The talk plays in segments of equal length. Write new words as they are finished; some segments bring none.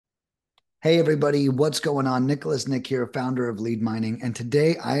Hey everybody, what's going on? Nick here, founder of Lead Mining, and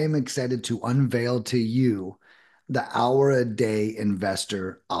today I am excited to unveil to you the hour a day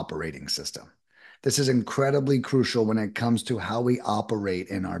investor operating system. This is incredibly crucial when it comes to how we operate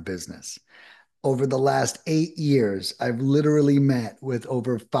in our business. Over the last 8 years, I've literally met with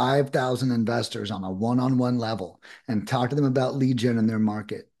over 5,000 investors on a one-on-one level and talked to them about lead gen in their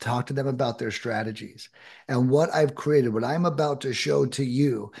market, talked to them about their strategies. And what I've created, what I'm about to show to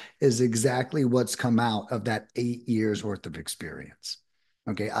you, is exactly what's come out of that 8 years worth of experience.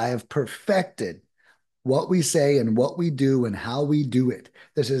 Okay, I have perfected what we say and what we do and how we do it.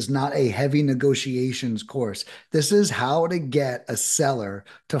 This is not a heavy negotiations course. This is how to get a seller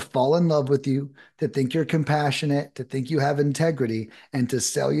to fall in love with you, to think you're compassionate, to think you have integrity, and to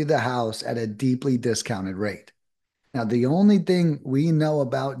sell you the house at a deeply discounted rate. Now, the only thing we know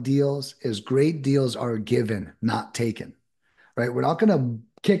about deals is great deals are given, not taken, right? We're not going to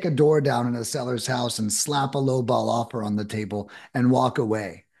kick a door down in a seller's house and slap a lowball offer on the table and walk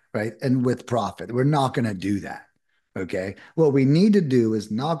away, right? And with profit. We're not going to do that. Okay. What we need to do is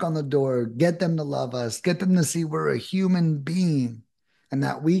knock on the door, get them to love us, get them to see we're a human being and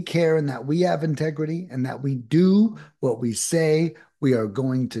that we care and that we have integrity and that we do what we say we are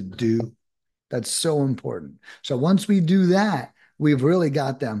going to do. That's so important. So once we do that, we've really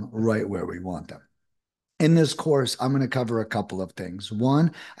got them right where we want them. In this course, I'm going to cover a couple of things.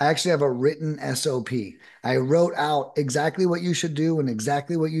 One, I actually have a written SOP. I wrote out exactly what you should do and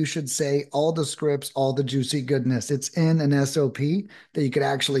exactly what you should say, all the scripts, all the juicy goodness. It's in an SOP that you could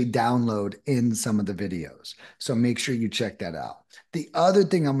actually download in some of the videos. So make sure you check that out. The other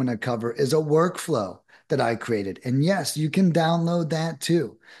thing I'm going to cover is a workflow that I created. And yes, you can download that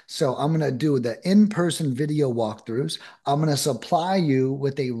too. So I'm going to do the in-person video walkthroughs. I'm going to supply you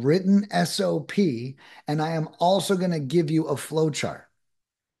with a written SOP, and I am also going to give you a flow chart.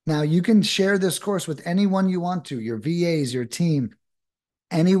 Now, you can share this course with anyone you want to, your VAs, your team,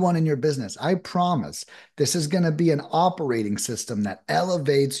 anyone in your business. I promise this is going to be an operating system that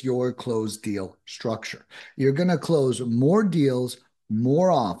elevates your closed deal structure. You're going to close more deals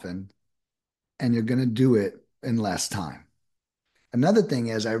more often, and you're going to do it in less time. Another thing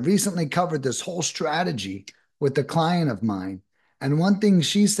is, I recently covered this whole strategy with a client of mine. And one thing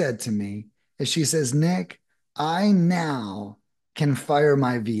she said to me is she says, Nick, I now can fire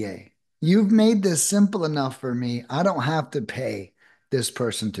my VA. You've made this simple enough for me. I don't have to pay this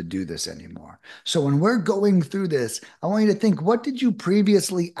person to do this anymore. So when we're going through this, I want you to think, what did you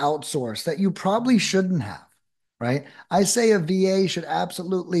previously outsource that you probably shouldn't have, right? I say a VA should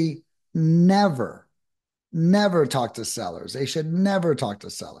absolutely never talk to sellers. They should never talk to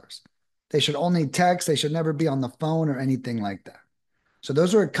sellers. They should only text. They should never be on the phone or anything like that. So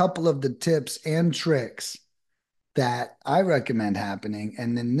those are a couple of the tips and tricks that I recommend happening.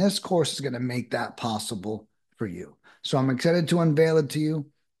 And then this course is going to make that possible for you. So I'm excited to unveil it to you.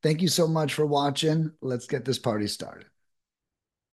 Thank you so much for watching. Let's get this party started.